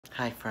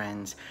Hi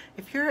friends.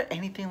 If you're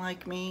anything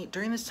like me,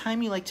 during this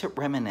time you like to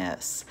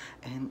reminisce.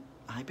 And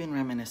I've been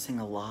reminiscing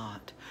a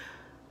lot.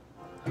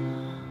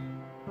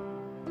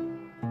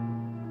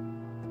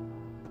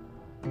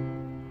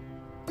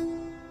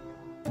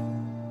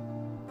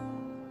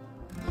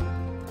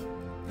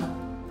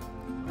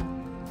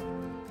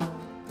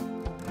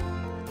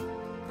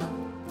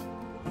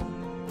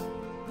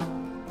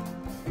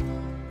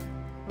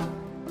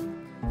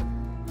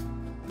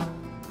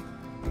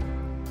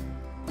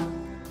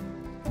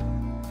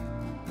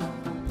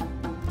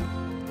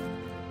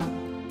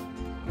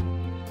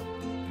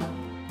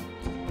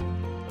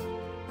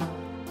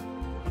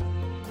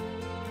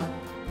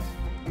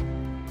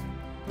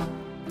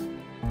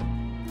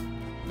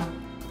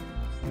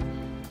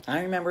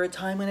 I remember a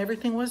time when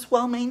everything was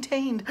well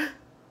maintained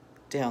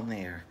down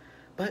there.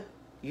 But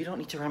you don't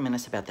need to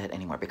reminisce about that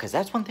anymore because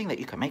that's one thing that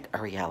you can make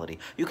a reality.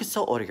 You can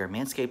still order your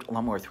Manscaped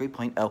Lawnmower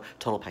 3.0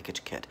 Total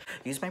Package Kit.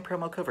 Use my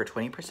promo code for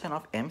 20%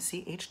 off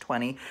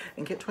MCH20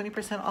 and get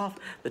 20% off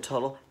the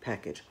total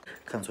package.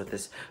 Comes with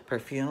this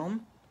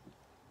perfume.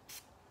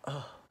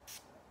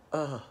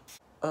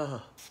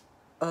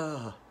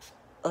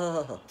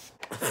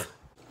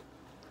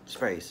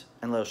 Sprays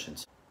and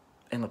lotions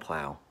and the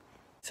plow.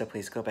 So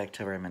please go back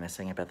to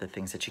reminiscing about the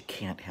things that you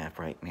can't have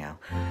right now.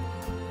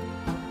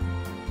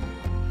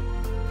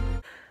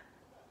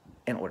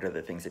 And order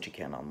the things that you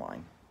can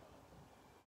online.